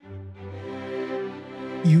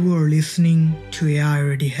You are listening to AI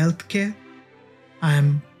Ready Healthcare. I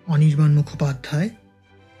am Anirban Mukhopadhyay,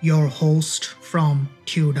 your host from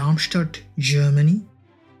TU Darmstadt, Germany.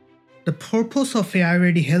 The purpose of AI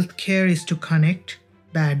Ready Healthcare is to connect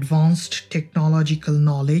the advanced technological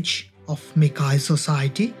knowledge of MICI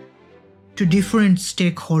society to different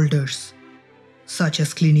stakeholders, such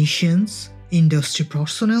as clinicians, industry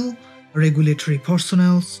personnel, regulatory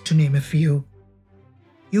personnel, to name a few.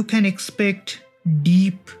 You can expect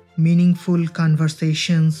deep, meaningful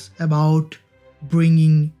conversations about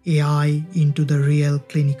bringing AI into the real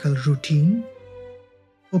clinical routine.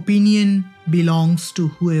 Opinion belongs to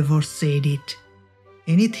whoever said it.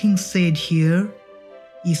 Anything said here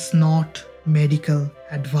is not medical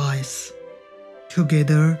advice.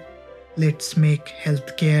 Together, let's make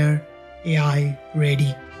healthcare AI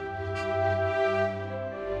ready.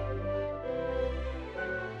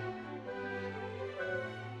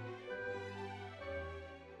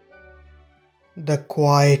 The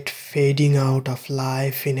quiet fading out of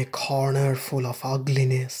life in a corner full of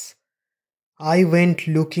ugliness. I went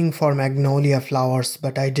looking for magnolia flowers,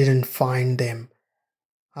 but I didn't find them.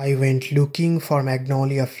 I went looking for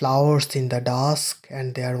magnolia flowers in the dusk,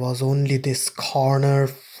 and there was only this corner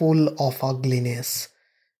full of ugliness.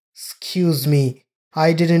 Excuse me,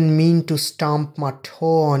 I didn't mean to stamp my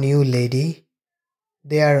toe on you, lady.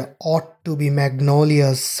 There ought to be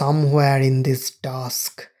magnolias somewhere in this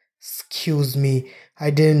dusk. Excuse me,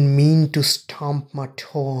 I didn't mean to stamp my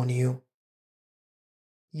toe on you.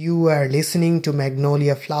 You are listening to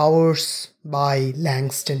Magnolia Flowers by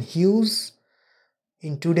Langston Hughes.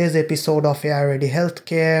 In today's episode of AI Ready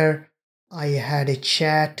Healthcare, I had a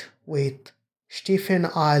chat with Stephen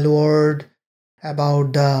Aylward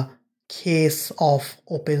about the case of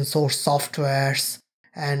open source softwares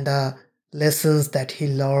and the lessons that he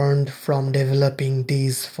learned from developing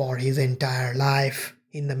these for his entire life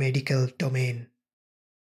in the medical domain.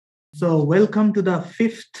 So, welcome to the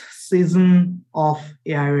fifth season of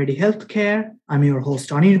AI Ready Healthcare. I'm your host,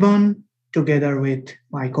 Anirban, together with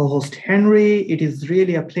my co-host, Henry. It is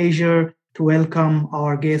really a pleasure to welcome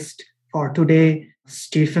our guest for today,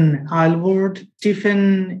 Stephen Aylward.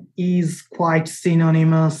 Stephen is quite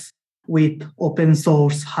synonymous with open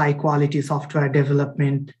source, high-quality software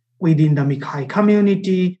development within the MICI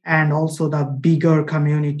community and also the bigger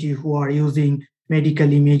community who are using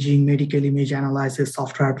medical imaging, medical image analysis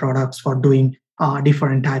software products for doing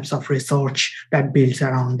different types of research that builds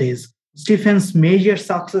around this. Stephen's major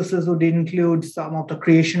successes would include some of the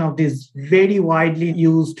creation of these very widely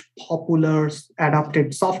used, popular,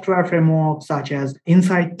 adapted software frameworks such as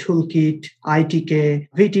Insight Toolkit, ITK,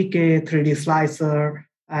 VTK, 3D Slicer,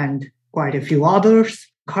 and quite a few others.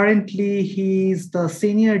 Currently, he's the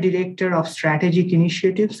Senior Director of Strategic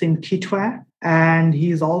Initiatives in Kitware, and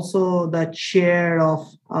he's also the chair of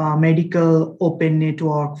Medical Open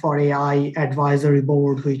Network for AI Advisory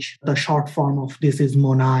Board, which the short form of this is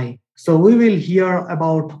MONAI. So we will hear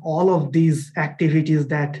about all of these activities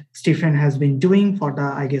that Stephen has been doing for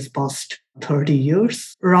the, past 30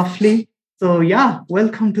 years, roughly. So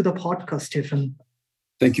welcome to the podcast, Stephen.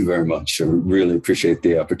 Thank you very much. I really appreciate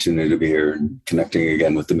the opportunity to be here and connecting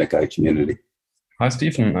again with the MICI community. Hi,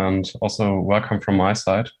 Stephen, and also welcome from my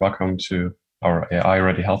side. Welcome to our AI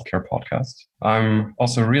Ready Healthcare podcast. I'm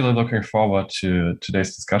also really looking forward to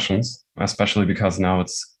today's discussions, especially because now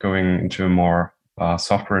it's going into a more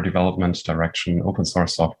software development direction, open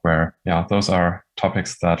source software. Yeah, those are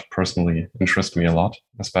topics that personally interest me a lot,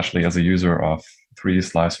 especially as a user of 3D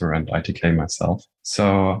Slicer and ITK myself.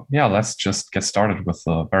 So let's just get started with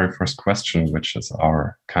the very first question, which is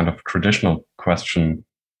our kind of traditional question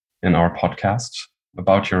in our podcast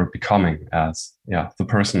about your becoming as the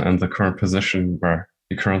person in the current position where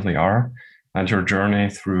you currently are and your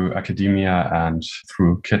journey through academia and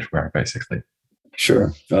through Kitware, basically.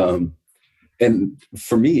 Sure. And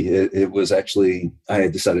for me, it was actually, I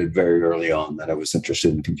had decided very early on that I was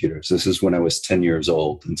interested in computers. This is when I was 10 years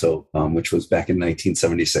old. And so, which was back in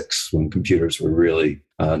 1976 when computers were really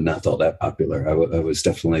not all that popular. I was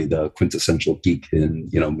definitely the quintessential geek in,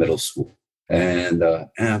 middle school. And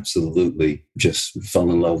absolutely just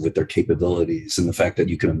fell in love with their capabilities and the fact that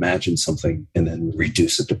you can imagine something and then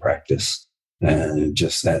reduce it to practice. And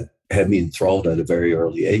just that had me enthralled at a very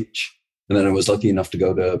early age. And then I was lucky enough to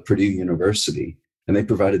go to Purdue University, and they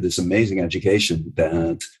provided this amazing education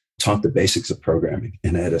that taught the basics of programming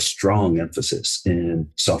and had a strong emphasis in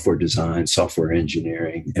software design, software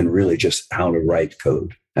engineering, and really just how to write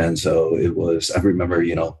code. And so it was, I remember,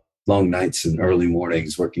 long nights and early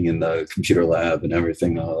mornings working in the computer lab and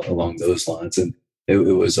everything along those lines. And it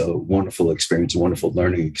was a wonderful experience, a wonderful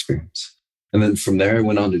learning experience. And then from there, I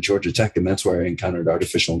went on to Georgia Tech, and that's where I encountered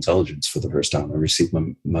artificial intelligence for the first time. I received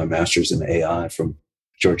my master's in AI from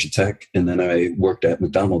Georgia Tech. And then I worked at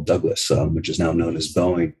McDonnell Douglas, which is now known as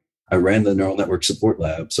Boeing. I ran the neural network support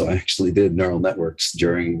lab. So I actually did neural networks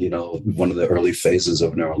during, one of the early phases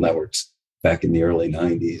of neural networks back in the early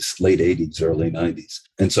 90s, late 80s, early 90s.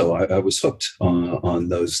 And so I was hooked on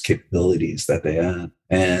those capabilities that they had.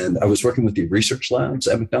 And I was working with the research labs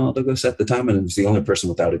at McDonnell Douglas at the time, and I was the only person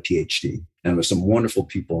without a PhD. And there were some wonderful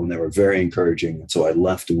people, and they were very encouraging. And so I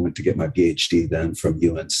left and went to get my PhD then from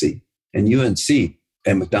UNC. And UNC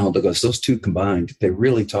and McDonnell Douglas, those two combined, they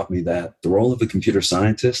really taught me that the role of a computer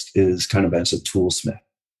scientist is kind of as a toolsmith.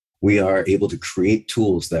 We are able to create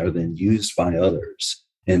tools that are then used by others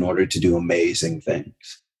in order to do amazing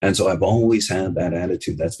things. And so I've always had that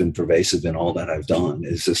attitude that's been pervasive in all that I've done,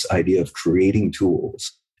 is this idea of creating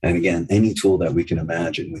tools. And again, any tool that we can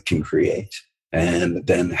imagine, we can create. And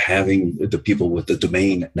then having the people with the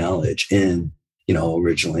domain knowledge in,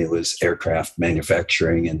 originally it was aircraft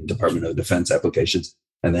manufacturing and Department of Defense applications.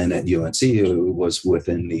 And then at UNC, it was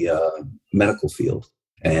within the medical field,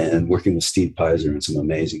 and working with Steve Pizer and some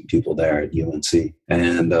amazing people there at UNC.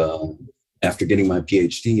 And after getting my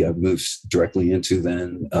PhD, I moved directly into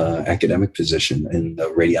then academic position in the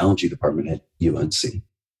radiology department at UNC.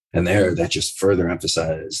 And there, that just further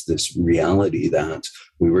emphasized this reality that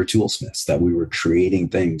we were toolsmiths, that we were creating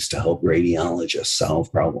things to help radiologists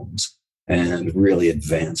solve problems and really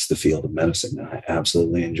advance the field of medicine. And I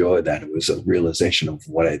absolutely enjoyed that. It was a realization of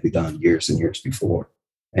what I had begun years and years before.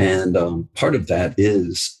 And part of that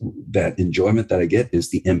is that enjoyment that I get is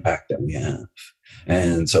the impact that we have.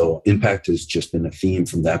 And so impact has just been a theme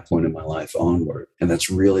from that point in my life onward. And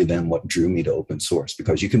that's really then what drew me to open source,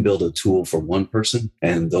 because you can build a tool for one person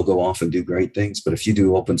and they'll go off and do great things. But if you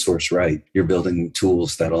do open source right, you're building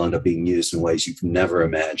tools that'll end up being used in ways you've never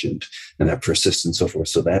imagined, and that persists and so forth.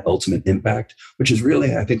 So that ultimate impact, which is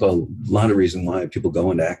really, I think, a lot of reason why people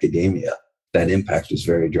go into academia, that impact is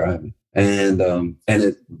very driving. And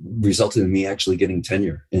it resulted in me actually getting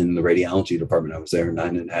tenure in the radiology department. I was there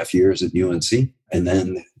 9.5 years at UNC. And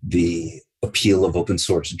then the appeal of open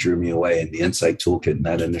source drew me away, and the Insight Toolkit and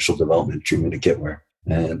that initial development drew me to Kitware.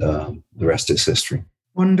 And the rest is history.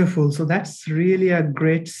 Wonderful. So that's really a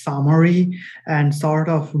great summary and sort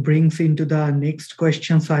of brings into the next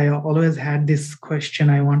question. So I always had this question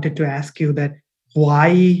I wanted to ask you, that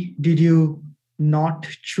why did you not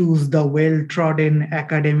choose the well-trodden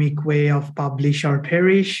academic way of publish or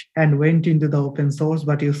perish and went into the open source?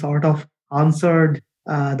 But you sort of answered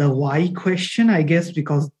the why question, I guess,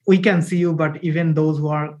 because we can see you, but even those who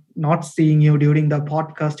are not seeing you during the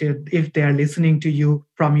podcast, if they are listening to you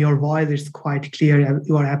from your voice, it's quite clear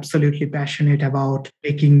you are absolutely passionate about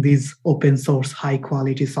making these open source high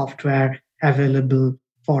quality software available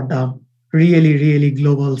for the really, really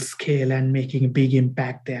global scale and making a big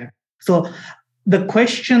impact there. So the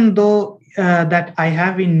question, though, that I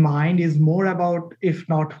have in mind is more about, if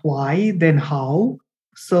not why, then how.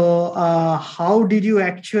 So how did you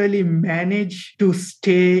actually manage to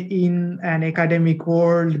stay in an academic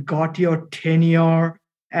world, got your tenure,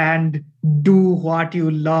 and do what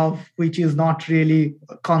you love, which is not really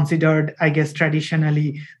considered, I guess,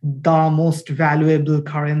 traditionally the most valuable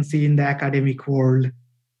currency in the academic world?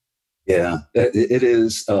 Yeah, it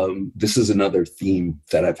is. This is another theme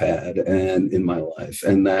that I've had and in my life,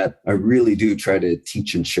 and that I really do try to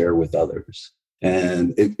teach and share with others.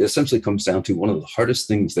 And it essentially comes down to one of the hardest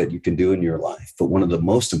things that you can do in your life, but one of the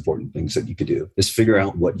most important things that you could do is figure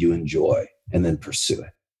out what you enjoy and then pursue it.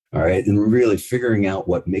 All right. And really figuring out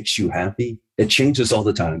what makes you happy. It changes all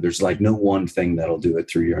the time. There's like no one thing that'll do it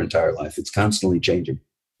through your entire life. It's constantly changing.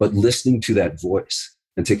 But listening to that voice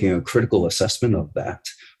and taking a critical assessment of that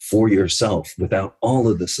for yourself without all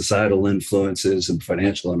of the societal influences and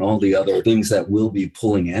financial and all the other things that will be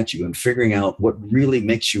pulling at you, and figuring out what really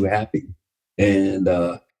makes you happy. And,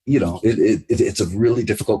 it's a really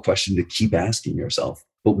difficult question to keep asking yourself.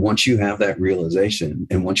 But once you have that realization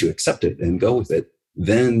and once you accept it and go with it,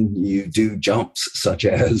 then you do jumps such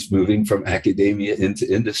as moving from academia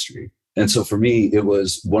into industry. And so for me, it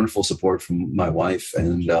was wonderful support from my wife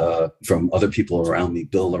and from other people around me,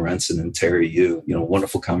 Bill Lorenzen and Terry Yu,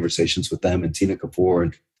 wonderful conversations with them, and Tina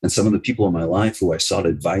Kapoor and some of the people in my life who I sought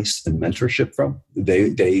advice and mentorship from.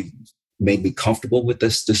 They made me comfortable with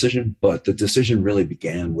this decision, but the decision really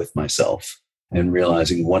began with myself and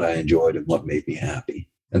realizing what I enjoyed and what made me happy.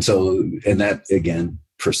 And that again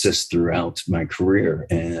persists throughout my career.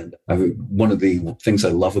 And one of the things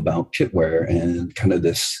I love about Kitware and kind of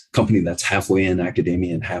this company that's halfway in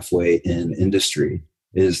academia and halfway in industry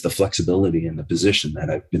is the flexibility and the position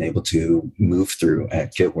that I've been able to move through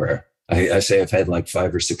at Kitware. I say I've had like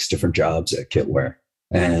 5 or 6 different jobs at Kitware.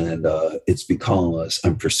 And it's because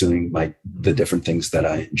I'm pursuing the different things that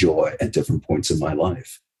I enjoy at different points in my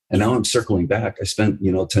life. And now I'm circling back. I spent,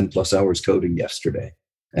 10 plus hours coding yesterday.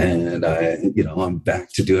 And I'm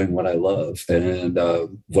back to doing what I love and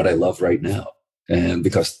what I love right now. And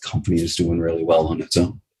because the company is doing really well on its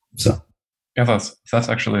own. So yeah, that's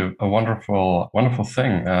actually a wonderful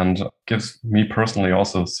thing, and gives me personally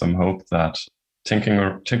also some hope that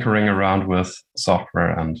tinkering around with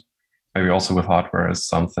software and maybe also with hardware is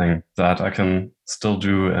something that I can still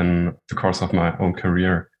do in the course of my own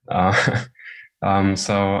career.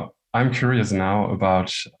 So I'm curious now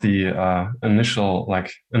about the initial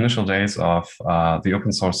days of the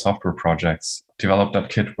open source software projects developed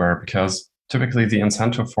at Kitware, because typically the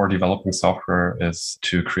incentive for developing software is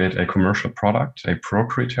to create a commercial product, a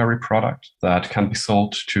proprietary product that can be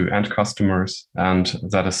sold to end customers, and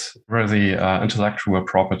that is where the intellectual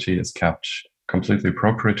property is kept completely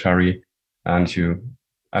proprietary, and you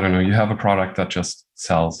have a product that just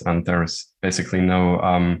sells, and there's basically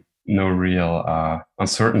no real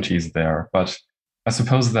uncertainties there. But I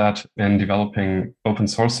suppose that in developing open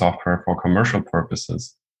source software for commercial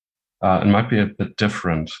purposes, it might be a bit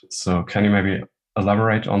different. So can you maybe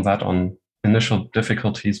elaborate on that, on initial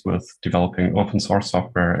difficulties with developing open source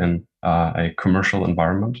software in a commercial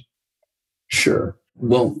environment? Sure.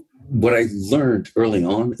 Well, what I learned early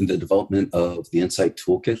on in the development of the Insight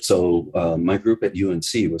Toolkit, so my group at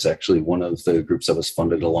UNC was actually one of the groups that was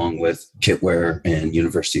funded along with Kitware and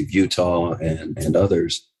University of Utah and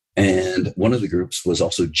others. And one of the groups was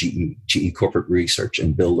also GE Corporate Research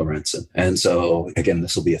and Bill Lorenzen. And so, again,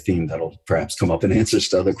 this will be a theme that'll perhaps come up in answers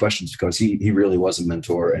to other questions, because he really was a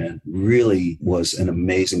mentor and really was an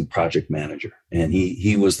amazing project manager. And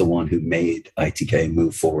he was the one who made ITK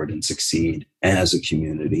move forward and succeed as a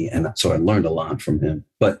community. And so I learned a lot from him.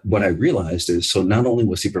 But what I realized is, so not only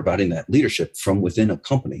was he providing that leadership from within a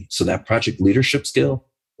company, so that project leadership skill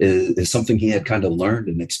is something he had kind of learned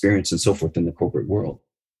and experienced and so forth in the corporate world.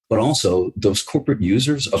 But also those corporate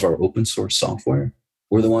users of our open source software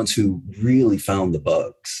were the ones who really found the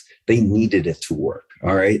bugs. They needed it to work.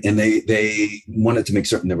 All right. And they wanted to make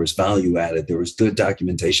certain there was value added. There was good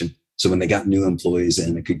documentation. So when they got new employees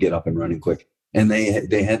in, it could get up and running quick. And they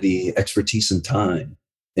had the expertise and time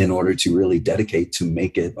in order to really dedicate to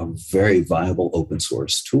make it a very viable open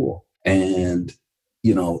source tool. And,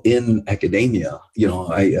 in academia,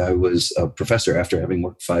 I was a professor after having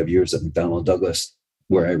worked 5 years at McDonnell Douglas,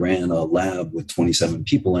 where I ran a lab with 27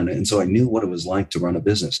 people in it. And so I knew what it was like to run a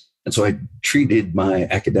business. And so I treated my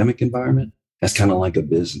academic environment as kind of like a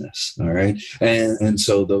business. All right. And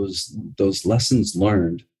so those lessons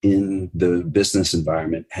learned in the business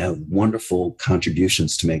environment have wonderful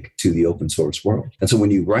contributions to make to the open source world. And so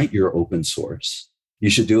when you write your open source, you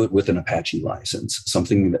should do it with an Apache license,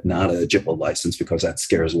 something that not a JPL license, because that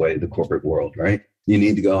scares away the corporate world, right? You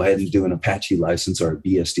need to go ahead and do an Apache license or a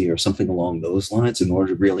BSD or something along those lines in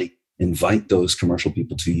order to really invite those commercial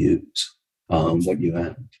people to use what you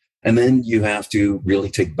have. And then you have to really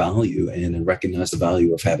take value and recognize the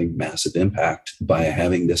value of having massive impact by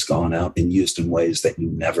having this gone out and used in ways that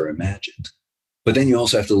you never imagined. But then you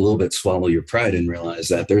also have to a little bit swallow your pride and realize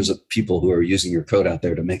that there's people who are using your code out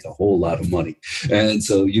there to make a whole lot of money. And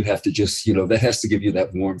so you have to just, that has to give you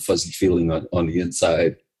that warm, fuzzy feeling on the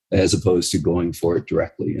inside, as opposed to going for it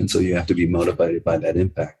directly. And so you have to be motivated by that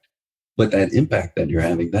impact. But that impact that you're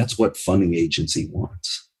having, that's what funding agency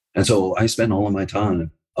wants. And so I spend all of my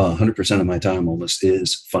time, 100% of my time almost,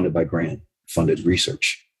 is funded by grant-funded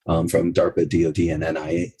research from DARPA, DOD, and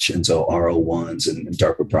NIH. And so R01s and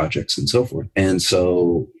DARPA projects and so forth. And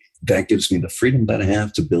so that gives me the freedom that I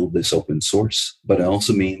have to build this open source. But it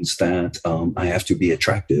also means that I have to be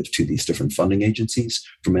attractive to these different funding agencies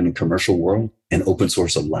from in a commercial world. And open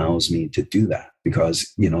source allows me to do that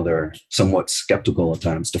because, they're somewhat skeptical at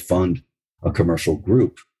times to fund a commercial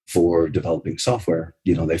group for developing software.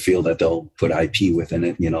 They feel that they'll put IP within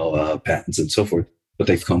it, patents and so forth. But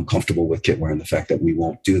they've come comfortable with Kitware and the fact that we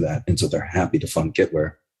won't do that. And so they're happy to fund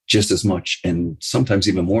Kitware just as much, and sometimes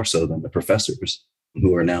even more so than the professors,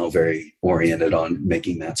 who are now very oriented on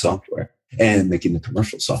making that software and making the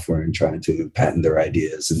commercial software and trying to patent their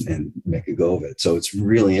ideas and make a go of it. So it's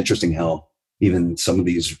really interesting how even some of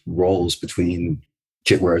these roles between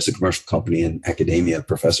Kitware as a commercial company and academia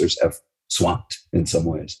professors have swapped in some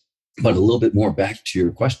ways. But a little bit more back to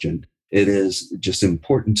your question, it is just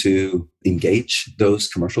important to engage those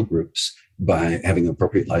commercial groups by having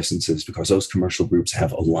appropriate licenses, because those commercial groups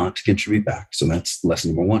have a lot to contribute back. So that's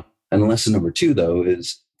lesson number one. And lesson number two, though,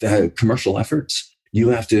 is that commercial efforts you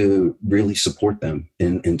have to really support them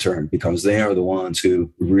in turn, because they are the ones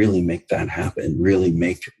who really make that happen, really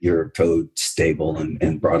make your code stable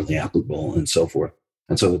and broadly applicable and so forth.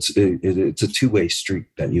 And so it's a two-way street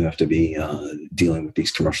that you have to be dealing with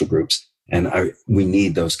these commercial groups. And we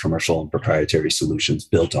need those commercial and proprietary solutions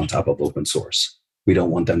built on top of open source. We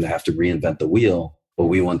don't want them to have to reinvent the wheel, but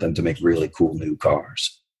we want them to make really cool new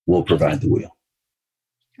cars. We'll provide the wheel.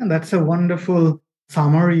 And that's a wonderful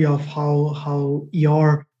summary of how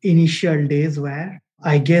your initial days were.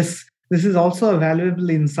 I guess this is also a valuable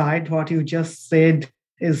insight. What you just said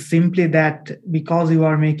is simply that because you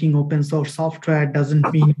are making open source software doesn't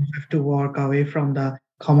mean you have to walk away from the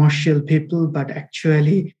commercial people, but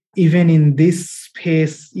actually, even in this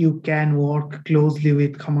space, you can work closely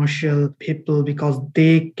with commercial people because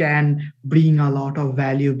they can bring a lot of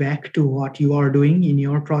value back to what you are doing in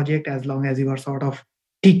your project, as long as you are sort of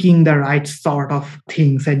ticking the right sort of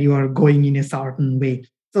things and you are going in a certain way.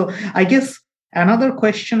 So I guess another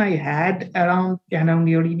question I had around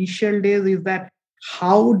your initial days is that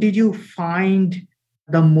how did you find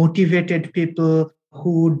the motivated people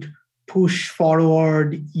who'd push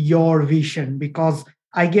forward your vision? Because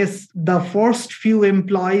I guess the first few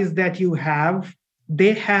employees that you have,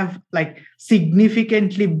 they have like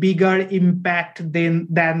significantly bigger impact than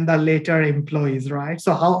the later employees, right?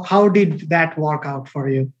 So how did that work out for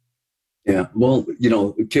you? Yeah, well,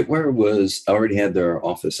 Kitware already had their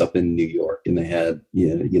office up in New York, and they had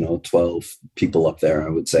 12 people up there,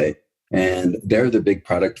 I would say. And the big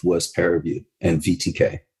product was Paraview and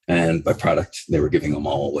VTK. And by product, they were giving them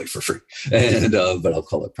all away for free. And but I'll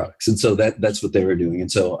call it products. And so that's what they were doing.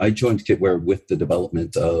 And so I joined Kitware with the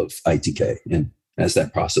development of ITK, and as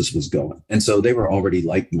that process was going. And so they were already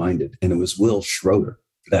like-minded. And it was Will Schroeder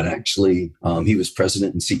that actually, he was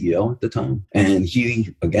president and CEO at the time. And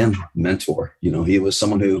he, again, mentor, he was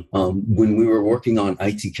someone who, when we were working on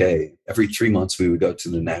ITK, every 3 months, we would go to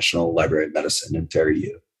the National Library of Medicine in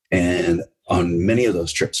Terry. And on many of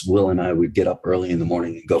those trips, Will and I would get up early in the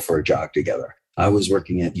morning and go for a jog together. I was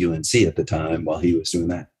working at UNC at the time while he was doing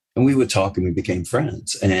that. And we would talk and we became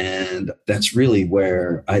friends. And that's really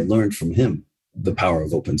where I learned from him the power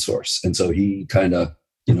of open source. And so he kind of,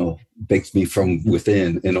 baked me from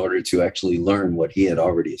within in order to actually learn what he had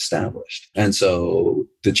already established. And so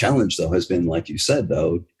the challenge, though, has been, like you said,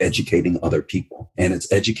 though, educating other people. And it's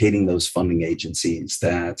educating those funding agencies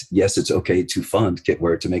that, yes, it's okay to fund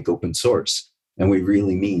Kitware to make open source. And we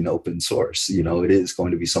really mean open source. It is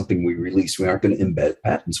going to be something we release. We aren't going to embed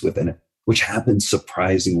patents within it, which happens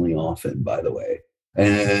surprisingly often, by the way.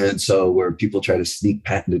 And so where people try to sneak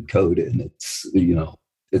patented code in,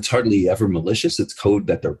 it's hardly ever malicious. It's code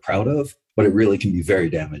that they're proud of, but it really can be very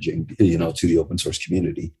damaging, to the open source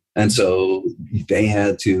community. And so they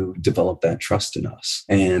had to develop that trust in us.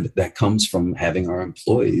 And that comes from having our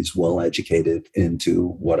employees well educated into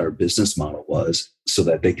what our business model was, so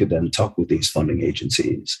that they could then talk with these funding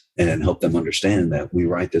agencies and help them understand that we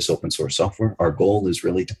write this open source software. Our goal is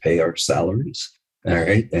really to pay our salaries. All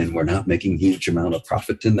right. And we're not making huge amount of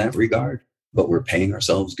profit in that regard, but we're paying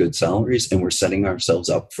ourselves good salaries, and we're setting ourselves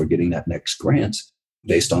up for getting that next grant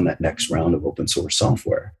based on that next round of open source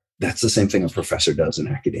software. That's the same thing a professor does in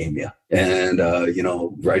academia. And,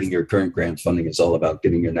 writing your current grant funding is all about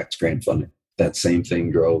getting your next grant funding. That same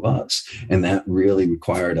thing drove us. And that really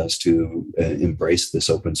required us to embrace this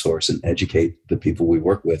open source and educate the people we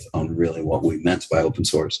work with on really what we meant by open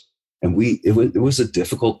source. And it was a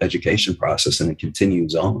difficult education process, and it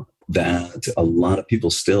continues on, that a lot of people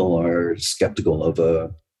still are skeptical of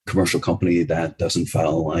a commercial company that doesn't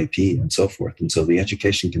file IP and so forth. And so the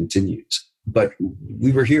education continues. But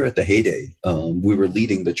we were here at the heyday. We were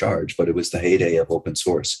leading the charge, but it was the heyday of open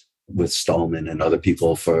source with Stallman and other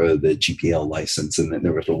people for the GPL license. And then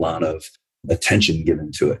there was a lot of attention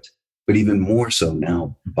given to it. But even more so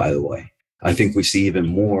now, by the way, I think we see even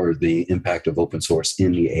more the impact of open source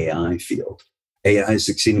in the AI field. AI is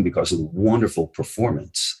succeeding because of the wonderful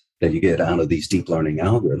performance that you get out of these deep learning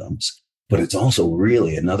algorithms. But it's also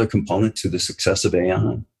really another component to the success of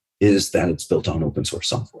AI is that it's built on open source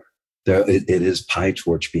software. It is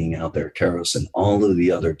PyTorch being out there, Keros, and all of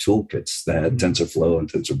the other toolkits that TensorFlow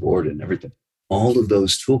and TensorBoard and everything. All of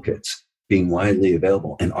those toolkits being widely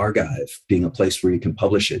available, and Archive being a place where you can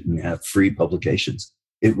publish it and have free publications.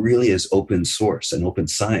 It really is open source and open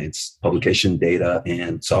science, publication data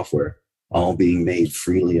and software all being made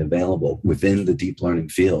freely available within the deep learning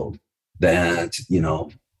field that,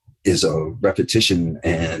 is a repetition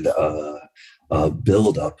and a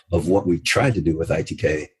buildup of what we tried to do with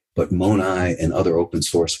ITK, but MONAI and other open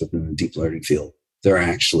source within the deep learning field. They're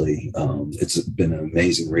actually, it's been an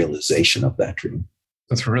amazing realization of that dream.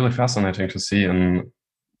 It's really fascinating to see in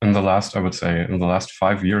the last, I would say, in the last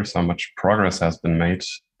 5 years, how much progress has been made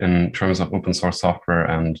in terms of open source software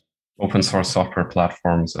and open source software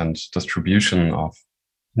platforms and distribution of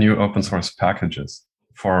new open source packages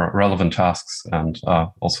for relevant tasks and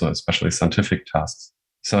also especially scientific tasks.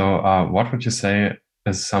 So what would you say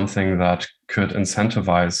is something that could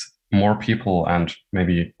incentivize more people and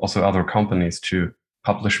maybe also other companies to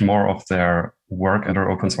publish more of their work under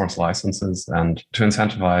open source licenses and to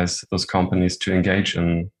incentivize those companies to engage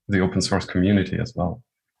in the open source community as well?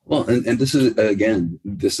 Well, and this is, again,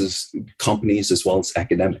 this is companies as well as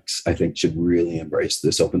academics, I think, should really embrace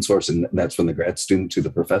this open source. And that's from the grad student to the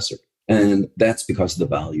professor. And that's because of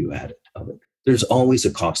the value added of it. There's always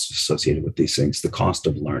a cost associated with these things, the cost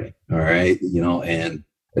of learning, all right, and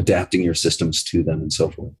adapting your systems to them and so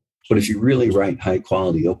forth. But if you really write high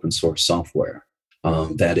quality open source software,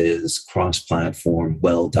 that is cross-platform,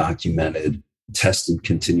 well-documented, tested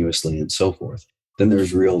continuously, and so forth, then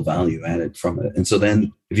there's real value added from it. And so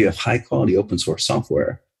then if you have high-quality open source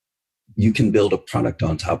software, you can build a product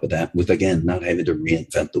on top of that with, again, not having to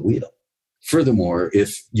reinvent the wheel. Furthermore,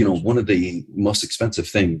 if, one of the most expensive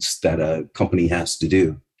things that a company has to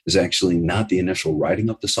do is actually not the initial writing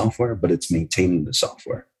of the software, but it's maintaining the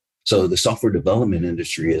software. So the software development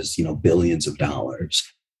industry is, billions of dollars.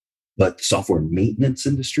 But the software maintenance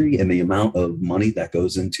industry and the amount of money that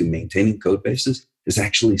goes into maintaining code bases is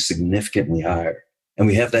actually significantly higher. And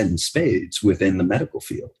we have that in spades within the medical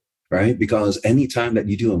field, right? Because anytime that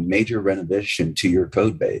you do a major renovation to your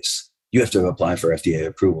code base, you have to apply for FDA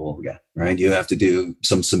approval again, right? You have to do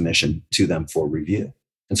some submission to them for review.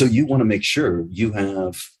 And so you want to make sure you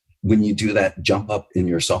have, when you do that jump up in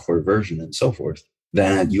your software version and so forth,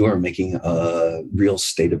 that you are making a real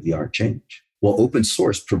state-of-the-art change. Well, open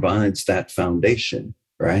source provides that foundation,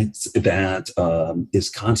 right? That is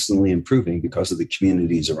constantly improving because of the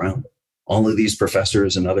communities around it. All of these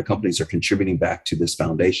professors and other companies are contributing back to this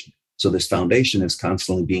foundation. So this foundation is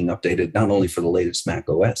constantly being updated, not only for the latest Mac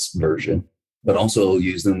OS version, but also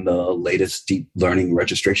using the latest deep learning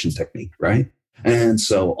registration technique, right? And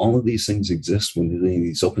so all of these things exist when you're doing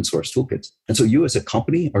these open source toolkits. And so you as a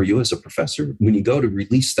company or you as a professor, when you go to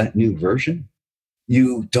release that new version,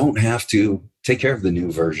 you don't have to take care of the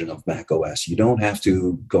new version of Mac OS. You don't have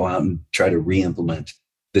to go out and try to re-implement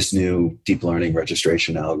this new deep learning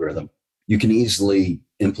registration algorithm. You can easily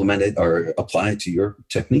implement it or apply it to your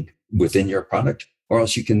technique within your product, or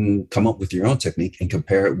else you can come up with your own technique and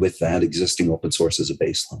compare it with that existing open source as a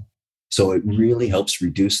baseline. So it really helps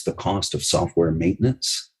reduce the cost of software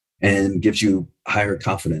maintenance and gives you higher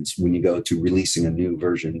confidence when you go to releasing a new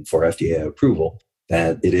version for FDA approval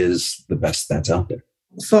that it is the best that's out there.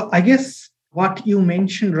 So I guess what you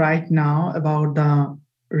mentioned right now about the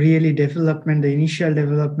really development, the initial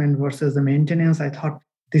development versus the maintenance, I thought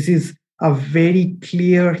this is a very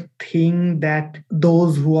clear thing that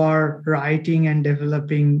those who are writing and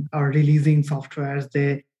developing or releasing softwares,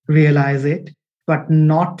 they realize it, but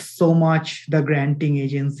not so much the granting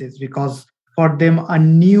agencies, because for them, a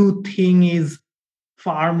new thing is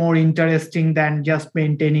far more interesting than just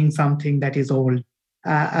maintaining something that is old.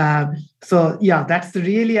 So yeah, that's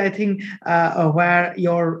really, I think, where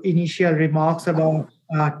your initial remarks about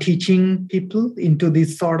teaching people into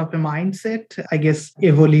this sort of a mindset, I guess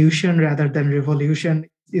evolution rather than revolution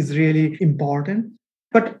is really important.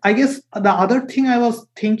 But I guess the other thing I was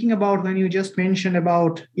thinking about when you just mentioned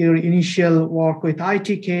about your initial work with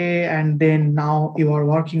ITK and then now you are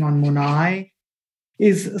working on Monai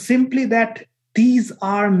is simply that these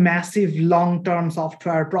are massive long-term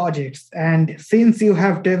software projects. And since you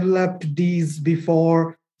have developed these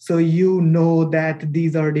before, so you know that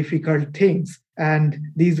these are difficult things. And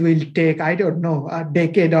these will take, I don't know, a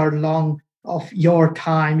decade or long of your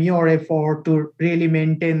time, your effort to really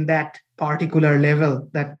maintain that particular level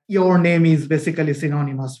that your name is basically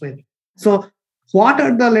synonymous with. So what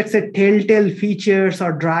are the, let's say, telltale features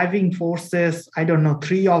or driving forces, I don't know,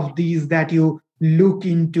 3 of these that you look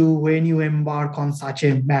into when you embark on such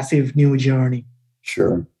a massive new journey?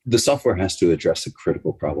 Sure. The software has to address a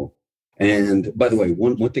critical problem. And by the way,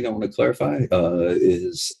 one thing I want to clarify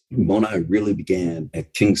is Monai really began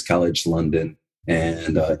at King's College London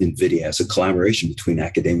and NVIDIA as a collaboration between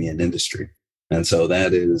academia and industry. And so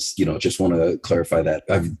that is, just want to clarify that.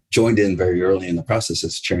 I've joined in very early in the process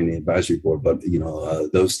as chairing the advisory board, but,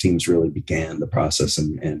 those teams really began the process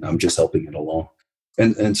and I'm just helping it along.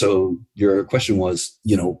 And so your question was,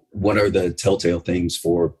 what are the telltale things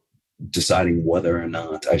for deciding whether or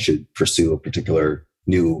not I should pursue a particular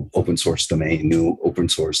new open source domain, new open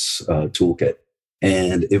source toolkit?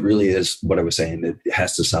 And it really is what I was saying. It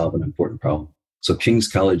has to solve an important problem. So King's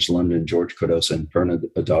College London, George Cardoso and Perna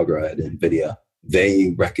Adogra at NVIDIA,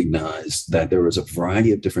 they recognized that there was a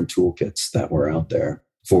variety of different toolkits that were out there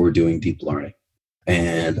for doing deep learning.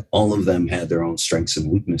 And all of them had their own strengths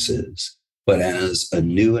and weaknesses. But as a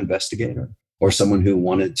new investigator or someone who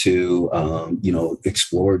wanted to,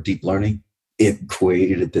 explore deep learning, it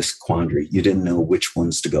created this quandary. You didn't know which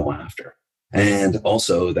ones to go after. And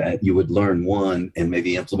also that you would learn one and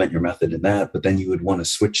maybe implement your method in that, but then you would want to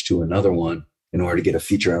switch to another one in order to get a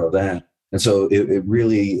feature out of that. And so it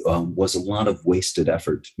really was a lot of wasted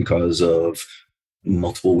effort because of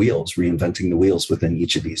multiple wheels, reinventing the wheels within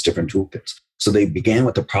each of these different toolkits. So they began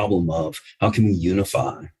with the problem of how can we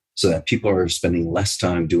unify so that people are spending less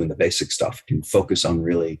time doing the basic stuff, can focus on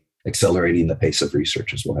really accelerating the pace of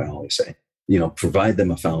research is what I always say. Provide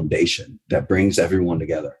them a foundation that brings everyone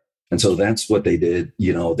together. And so that's what they did.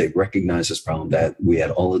 They recognized this problem that we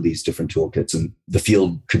had all of these different toolkits and the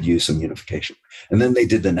field could use some unification. And then they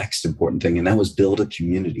did the next important thing, and that was build a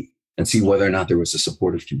community and see whether or not there was a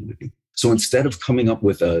supportive community. So instead of coming up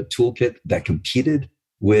with a toolkit that competed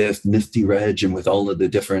with NiftyReg and with all of the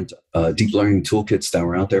different deep learning toolkits that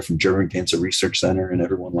were out there from German Cancer Research Center and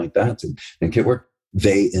everyone like that and Kitwork,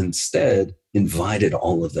 they instead invited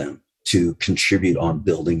all of them to contribute on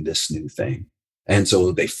building this new thing. And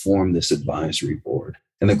so they formed this advisory board.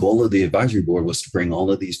 And the goal of the advisory board was to bring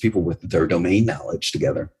all of these people with their domain knowledge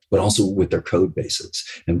together, but also with their code bases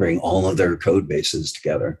and bring all of their code bases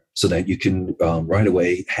together so that you can right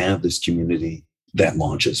away have this community that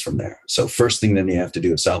launches from there. So first thing then you have to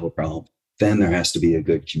do is solve a problem. Then there has to be a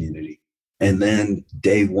good community. And then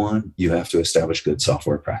day one, you have to establish good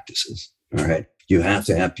software practices. All right. You have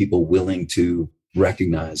to have people willing to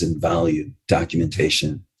recognize and value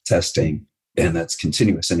documentation, testing, and that's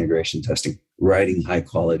continuous integration testing, writing high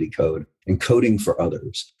quality code and coding for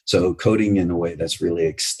others. So coding in a way that's really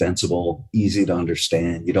extensible, easy to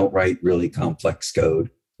understand. You don't write really complex code.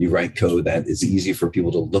 You write code that is easy for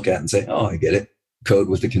people to look at and say, oh, I get it. Code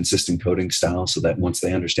with a consistent coding style so that once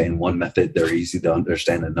they understand one method, they're easy to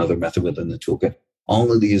understand another method within the toolkit.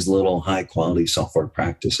 All of these little high quality software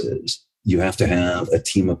practices, you have to have a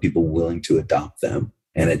team of people willing to adopt them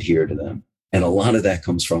and adhere to them. And a lot of that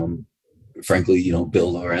comes from, frankly,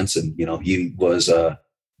 Bill Lorenzen. He was a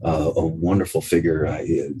wonderful figure,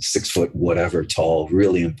 6 foot, whatever tall,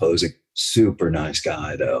 really imposing, super nice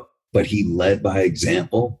guy though. But he led by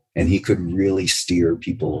example and he could really steer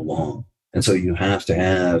people along. And so you have to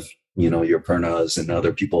have, your Pernas and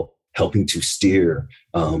other people helping to steer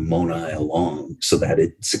MONAI along so that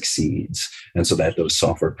it succeeds and so that those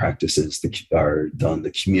software practices are done.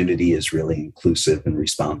 The community is really inclusive and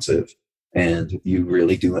responsive. And you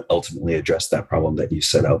really do ultimately address that problem that you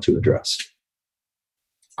set out to address.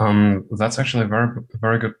 That's actually a very,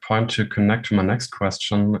 very good point to connect to my next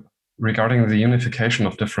question. Regarding the unification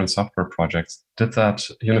of different software projects, did that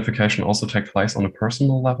unification also take place on a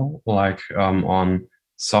personal level, like on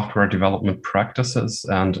software development practices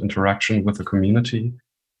and interaction with the community?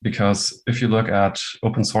 Because if you look at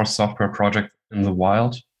open source software projects in the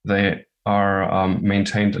wild, they are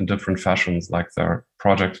maintained in different fashions, like there are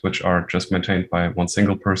projects which are just maintained by one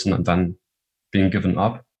single person and then being given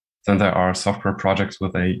up. Then there are software projects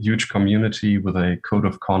with a huge community, with a code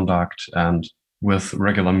of conduct and with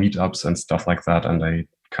regular meetups and stuff like that, and a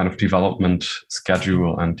kind of development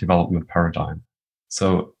schedule and development paradigm.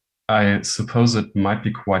 So I suppose it might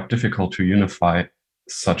be quite difficult to unify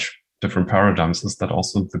such different paradigms. Is that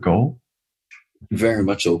also the goal? Very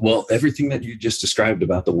much so. Well, everything that you just described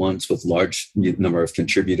about the ones with large number of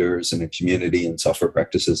contributors and a community and software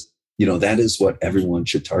practices, that is what everyone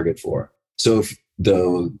should target for. So if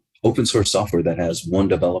the open source software that has one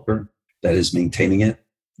developer that is maintaining it,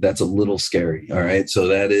 that's a little scary. All right. So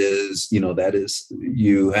that is,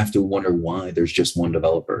 you have to wonder why there's just one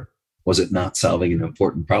developer. Was it not solving an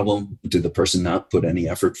important problem? Did the person not put any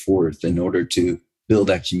effort forth in order to build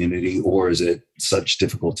that community? Or is it such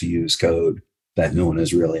difficult to use code that no one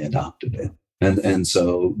has really adopted it? And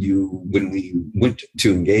so when we went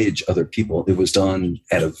to engage other people, it was done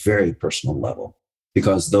at a very personal level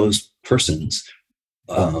because those persons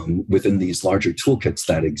within these larger toolkits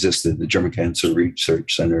that existed, the German Cancer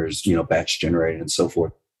Research Centers, batch generated and so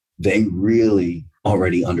forth, they really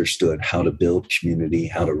already understood how to build community,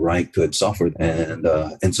 how to write good software.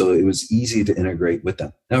 And so it was easy to integrate with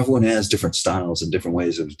them. Now, everyone has different styles and different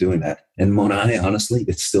ways of doing that. And MONAI, honestly,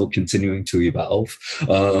 it's still continuing to evolve.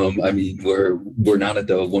 We're not at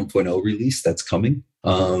the 1.0 release that's coming.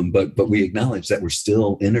 But we acknowledge that we're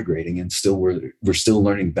still integrating and we're still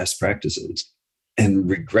learning best practices. And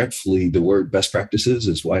regretfully, the word best practices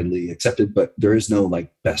is widely accepted, but there is no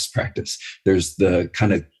best practice. There's the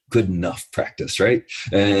kind of good enough practice, right?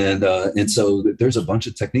 And so there's a bunch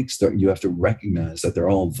of techniques that you have to recognize that they're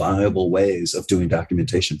all viable ways of doing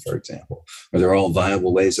documentation, for example, or they're all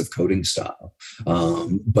viable ways of coding style.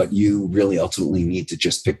 But you really ultimately need to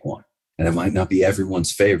just pick one. And it might not be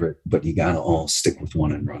everyone's favorite, but you got to all stick with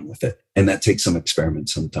one and run with it. And that takes some experiment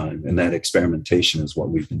sometime. And that experimentation is what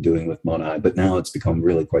we've been doing with Monai. But now it's become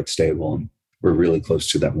really quite stable, and we're really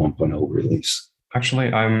close to that 1.0 release.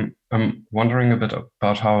 Actually, I'm wondering a bit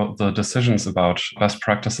about how the decisions about best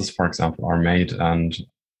practices, for example, are made, and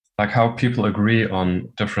like how people agree on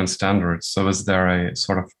different standards. So is there a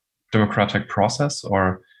sort of democratic process,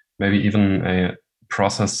 or maybe even a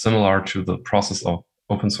process similar to the process of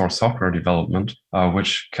open source software development,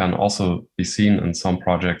 which can also be seen in some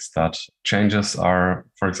projects that changes are,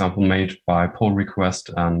 for example, made by pull request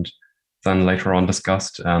and then later on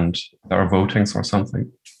discussed, and there are votings or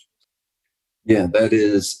something? Yeah, that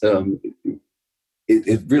is,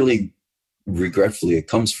 it really, regretfully, it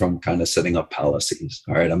comes from kind of setting up policies.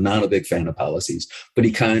 All right. I'm not a big fan of policies, but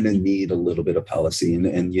you kind of need a little bit of policy,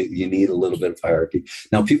 and you need a little bit of hierarchy.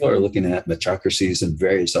 Now, people are looking at meritocracies and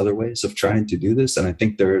various other ways of trying to do this. And I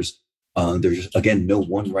think there's again, no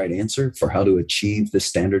one right answer for how to achieve the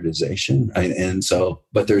standardization.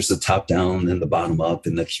 But there's the top down and the bottom up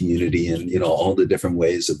in the community, and, all the different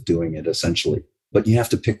ways of doing it essentially. But you have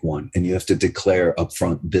to pick one, and you have to declare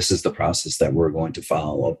upfront, this is the process that we're going to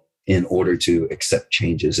follow in order to accept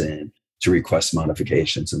changes in, to request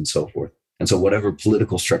modifications and so forth. And so whatever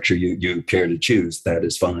political structure you care to choose, that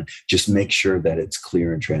is fine. Just make sure that it's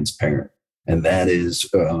clear and transparent. And that is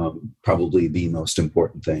probably the most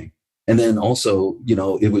important thing. And then also,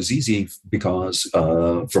 it was easy because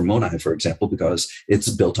for Monai, for example, because it's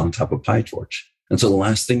built on top of PyTorch. And so the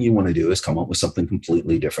last thing you want to do is come up with something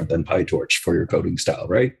completely different than PyTorch for your coding style,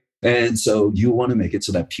 right? And so you want to make it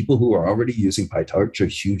so that people who are already using PyTorch, a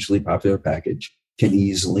hugely popular package, can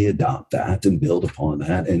easily adopt that and build upon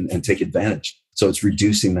that and take advantage. So it's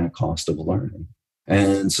reducing that cost of learning.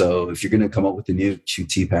 And so if you're going to come up with a new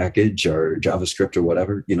Qt package or JavaScript or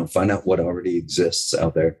whatever, find out what already exists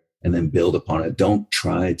out there and then build upon it. Don't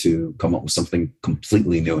try to come up with something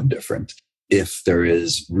completely new and different if there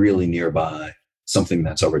is really nearby something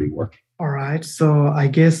that's already working. All right. So I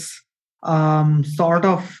guess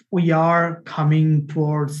we are coming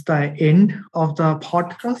towards the end of the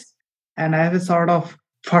podcast. And I have a sort of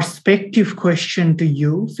perspective question to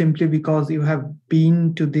you, simply because you have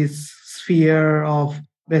been to this sphere of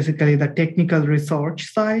basically the technical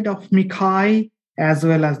research side of Mikai, as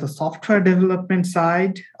well as the software development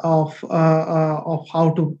side of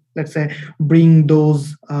how to, let's say, bring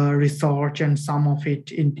those research and some of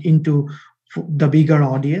it into the bigger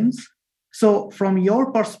audience. So from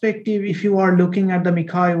your perspective, if you are looking at the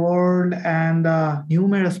Mikai world and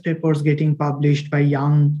numerous papers getting published by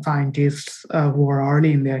young scientists who are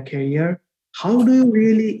early in their career, how do you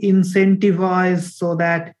really incentivize so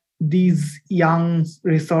that these young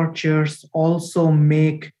researchers also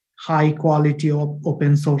make high quality of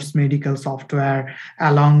open source medical software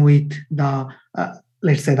along with the,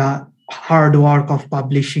 let's say, the hard work of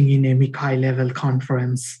publishing in a Mikai level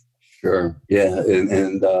conference? Sure. Yeah.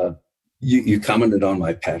 And you commented on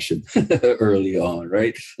my passion early on,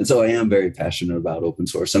 right? And so I am very passionate about open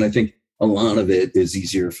source. And I think a lot of it is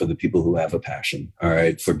easier for the people who have a passion, all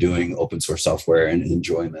right, for doing open source software and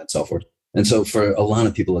enjoying that software. And so for a lot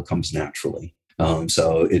of people, it comes naturally.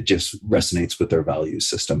 So it just resonates with their value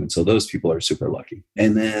system. And so those people are super lucky.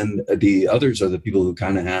 And then the others are the people who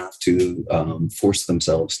kind of have to force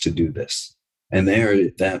themselves to do this. And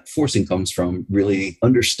that forcing comes from really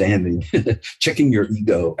understanding, checking your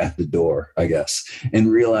ego at the door, I guess, and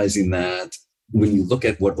realizing that when you look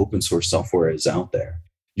at what open source software is out there,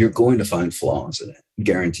 you're going to find flaws in it,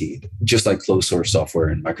 guaranteed. Just like closed source software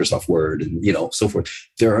and Microsoft Word and so forth,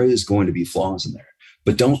 there is going to be flaws in there.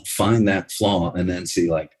 But don't find that flaw and then see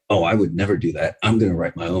like, oh, I would never do that. I'm going to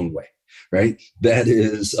write my own way, right? That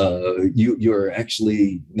is, you're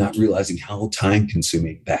actually not realizing how time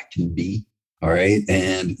consuming that can be. All right.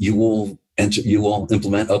 And you will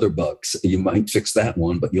implement other bugs. You might fix that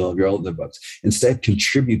one, but you'll have your other bugs. Instead,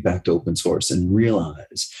 contribute back to open source and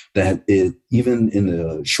realize that even in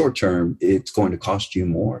the short term, it's going to cost you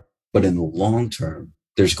more. But in the long term,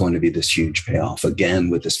 there's going to be this huge payoff,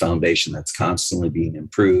 again, with this foundation that's constantly being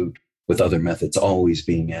improved, with other methods always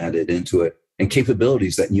being added into it, and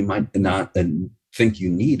capabilities that you might not think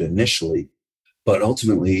you need initially, but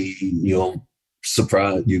ultimately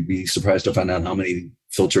you'd be surprised to find out how many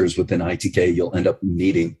filters within ITK you'll end up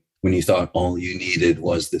needing when you thought all you needed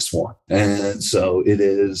was this one. And so it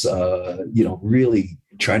is, really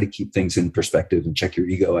try to keep things in perspective and check your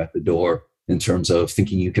ego at the door in terms of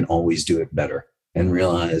thinking you can always do it better, and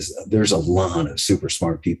realize there's a lot of super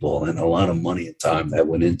smart people and a lot of money and time that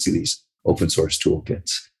went into these open source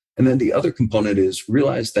toolkits. And then the other component is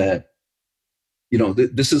realize that,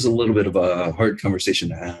 this is a little bit of a hard conversation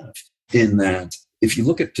to have, in that if you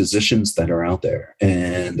look at positions that are out there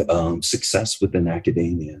and success within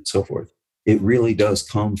academia and so forth, it really does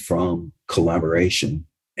come from collaboration,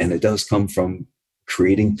 and it does come from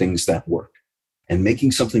creating things that work and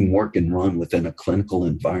making something work and run within a clinical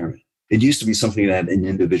environment. It used to be something that an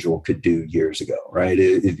individual could do years ago, right?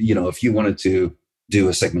 If you wanted to do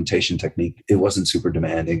a segmentation technique, it wasn't super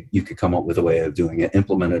demanding. You could come up with a way of doing it,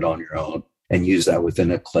 implement it on your own, and use that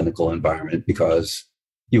within a clinical environment because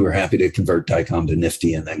you were happy to convert DICOM to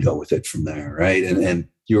NIFTY and then go with it from there, right? And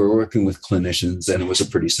you were working with clinicians, and it was a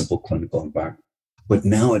pretty simple clinical environment. But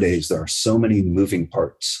nowadays, there are so many moving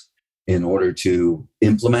parts in order to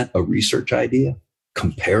implement a research idea,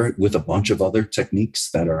 compare it with a bunch of other techniques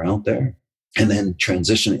that are out there, and then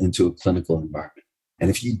transition it into a clinical environment. And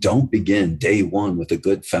if you don't begin day one with a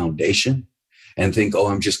good foundation and think,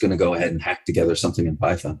 I'm just going to go ahead and hack together something in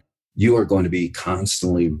Python, you are going to be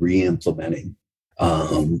constantly re-implementing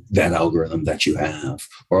that algorithm that you have,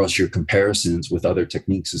 or else your comparisons with other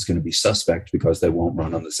techniques is going to be suspect because they won't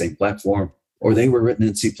run on the same platform, or they were written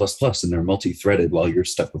in C++ and they're multi-threaded while you're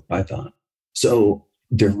stuck with Python. So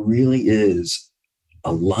there really is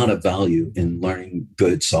a lot of value in learning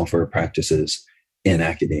good software practices in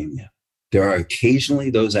academia. There are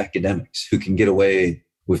occasionally those academics who can get away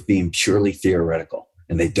with being purely theoretical,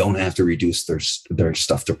 and they don't have to reduce their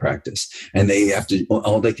stuff to practice. And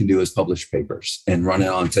all they can do is publish papers and run it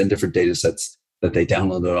on 10 different data sets that they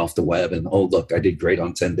downloaded off the web. And, look, I did great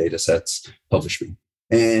on 10 data sets, publish me.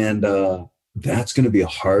 And that's going to be a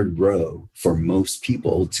hard row for most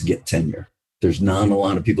people to get tenure. There's not a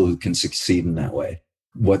lot of people who can succeed in that way.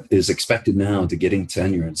 What is expected now to getting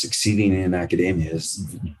tenure and succeeding in academia is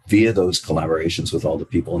via those collaborations with all the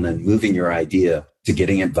people, and then moving your idea to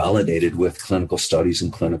getting it validated with clinical studies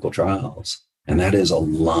and clinical trials. And that is a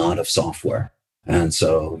lot of software. And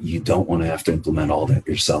so you don't want to have to implement all that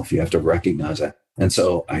yourself. You have to recognize that. And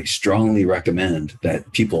so I strongly recommend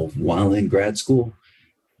that people, while in grad school,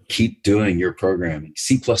 keep doing your programming.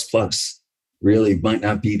 C++ really might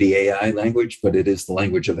not be the AI language, but it is the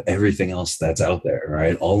language of everything else that's out there,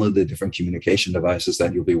 right? All of the different communication devices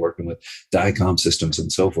that you'll be working with, DICOM systems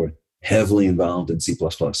and so forth, heavily involved in C++.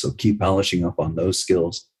 So keep polishing up on those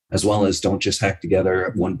skills, as well as don't just hack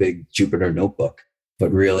together one big Jupyter notebook,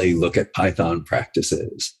 but really look at Python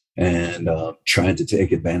practices and trying to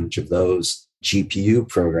take advantage of those GPU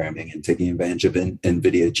programming and taking advantage of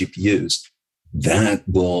NVIDIA GPUs. That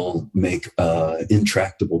will make an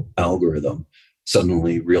intractable algorithm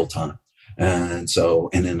suddenly real time. And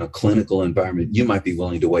in a clinical environment, you might be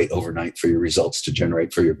willing to wait overnight for your results to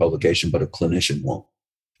generate for your publication, but a clinician won't.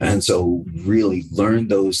 And so really learn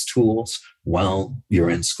those tools while you're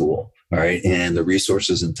in school, all right? And the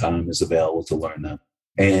resources and time is available to learn them.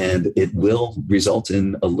 And it will result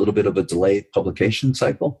in a little bit of a delayed publication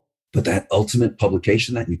cycle, but that ultimate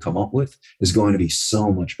publication that you come up with is going to be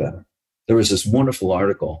so much better. There was this wonderful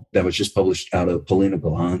article that was just published out of Polina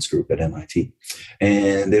Golan's group at MIT,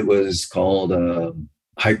 and it was called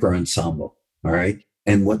Hyper Ensemble, all right?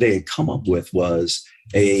 And what they had come up with was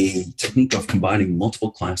a technique of combining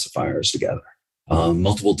multiple classifiers together,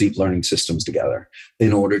 multiple deep learning systems together,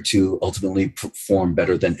 in order to ultimately perform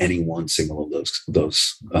better than any one single of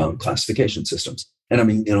those classification systems. And I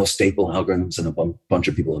mean, staple algorithms, and a bunch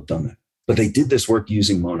of people have done that. But they did this work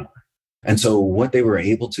using MONAI. And so what they were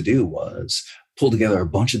able to do was pull together a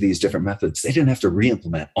bunch of these different methods. They didn't have to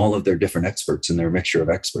re-implement all of their different experts and their mixture of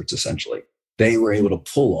experts, essentially. They were able to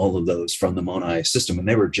pull all of those from the MONAI system, and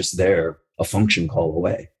they were just there a function call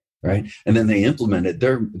away, right? And then they implemented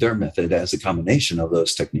their method as a combination of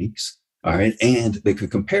those techniques, all right? And they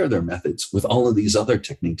could compare their methods with all of these other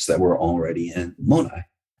techniques that were already in MONAI.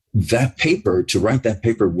 To write that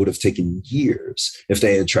paper would have taken years if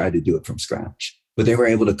they had tried to do it from scratch. But they were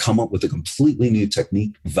able to come up with a completely new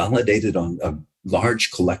technique, validated on a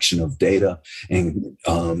large collection of data, and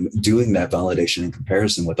doing that validation in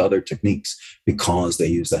comparison with other techniques because they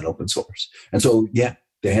use that open source. And so,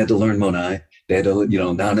 they had to learn MONAI. They had to,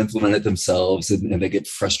 not implement it themselves, and they get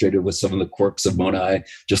frustrated with some of the quirks of MONAI,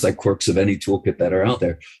 just like quirks of any toolkit that are out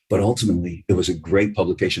there. But ultimately, it was a great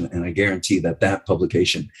publication, and I guarantee that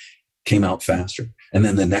publication came out faster. And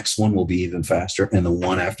then the next one will be even faster. And the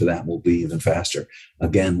one after that will be even faster.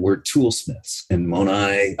 Again, we're toolsmiths, and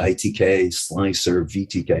MONAI, ITK, Slicer,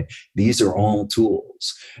 VTK. These are all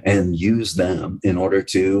tools, and use them in order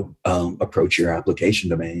to approach your application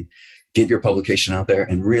domain get your publication out there.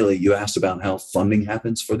 And really, you asked about how funding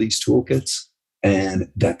happens for these toolkits, and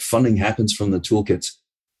that funding happens from the toolkits.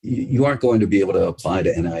 You aren't going to be able to apply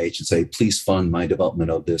to NIH and say, please fund my development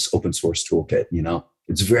of this open source toolkit.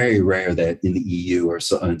 It's very rare that in the EU or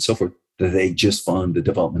so and so forth, that they just fund the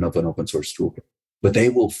development of an open source toolkit, but they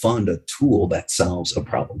will fund a tool that solves a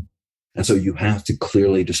problem. And so you have to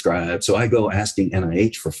clearly describe. So I go asking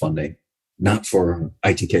NIH for funding, not for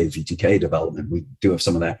ITK, VTK development. We do have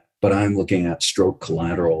some of that, but I'm looking at stroke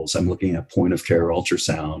collaterals. I'm looking at point of care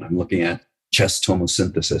ultrasound. I'm looking at chest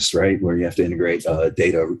tomosynthesis, right? Where you have to integrate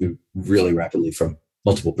data really rapidly from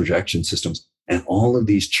multiple projection systems. And all of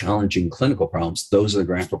these challenging clinical problems, those are the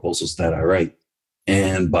grant proposals that I write.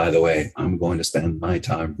 And by the way, I'm going to spend my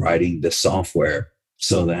time writing this software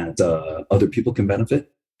so that other people can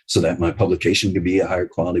benefit, so that my publication can be a higher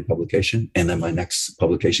quality publication. And then my next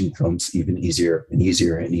publication becomes even easier and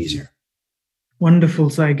easier and easier. Wonderful.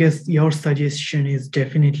 So I guess your suggestion is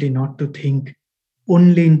definitely not to think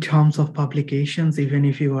only in terms of publications, even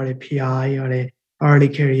if you are a PI or a early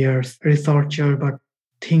career researcher, but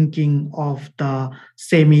thinking of the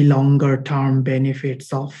semi-longer term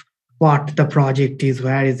benefits of what the project is,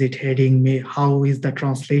 where is it heading, how is the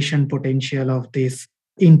translation potential of this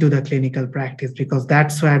into the clinical practice, because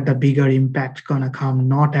that's where the bigger impact gonna come,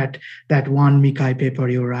 not at that one MICCAI paper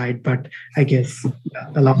you write, but I guess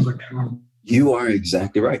the longer term. You are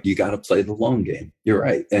exactly right. You got to play the long game. You're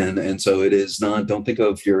right. And so it is not, don't think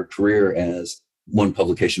of your career as one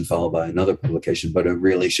publication followed by another publication, but it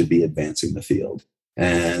really should be advancing the field.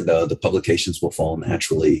 And the publications will fall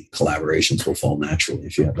naturally. Collaborations will fall naturally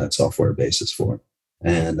if you have that software basis for it.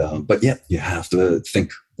 And, but yeah, you have to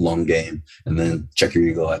think long game and then check your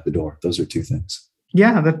ego at the door. Those are two things.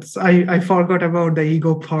 Yeah, that's I forgot about the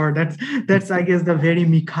ego part. That's I guess the very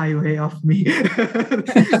MICCAI way of me.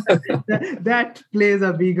 that plays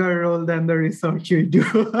a bigger role than the research you do.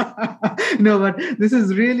 No, but this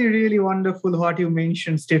is really, really wonderful what you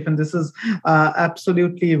mentioned, Stephen. This is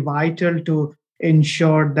absolutely vital to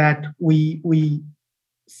ensure that we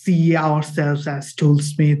see ourselves as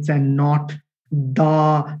toolsmiths and not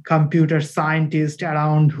the computer scientist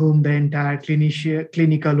around whom the entire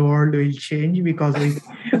clinical world will change, because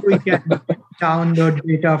we can download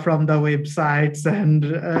data from the websites and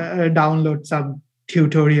download some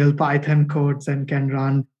tutorial Python codes and can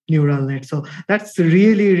run neural nets. So that's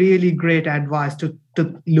really, really great advice to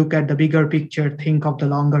look at the bigger picture, think of the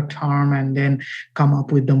longer term, and then come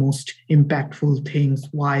up with the most impactful things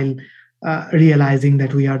while realizing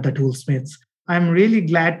that we are the toolsmiths. I'm really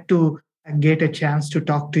glad to get a chance to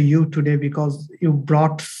talk to you today, because you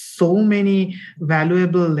brought so many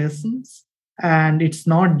valuable lessons, and it's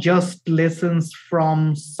not just lessons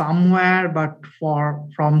from somewhere, but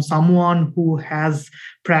from someone who has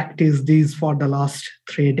practiced these for the last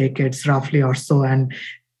 3 decades roughly or so, and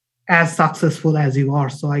as successful as you are.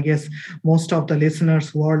 So I guess most of the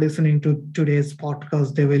listeners who are listening to today's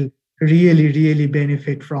podcast, they will really, really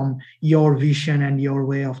benefit from your vision and your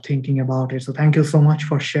way of thinking about it. So thank you so much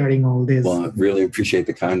for sharing all this. Well, I really appreciate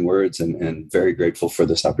the kind words and very grateful for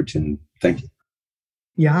this opportunity. Thank you.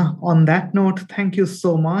 Yeah, on that note, thank you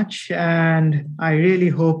so much. And I really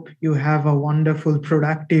hope you have a wonderful,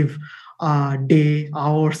 productive day,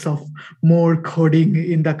 hours of more coding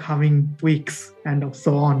in the coming weeks and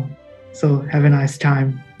so on. So have a nice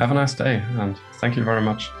time. Have a nice day, and thank you very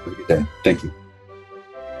much. Have a good day. Thank you.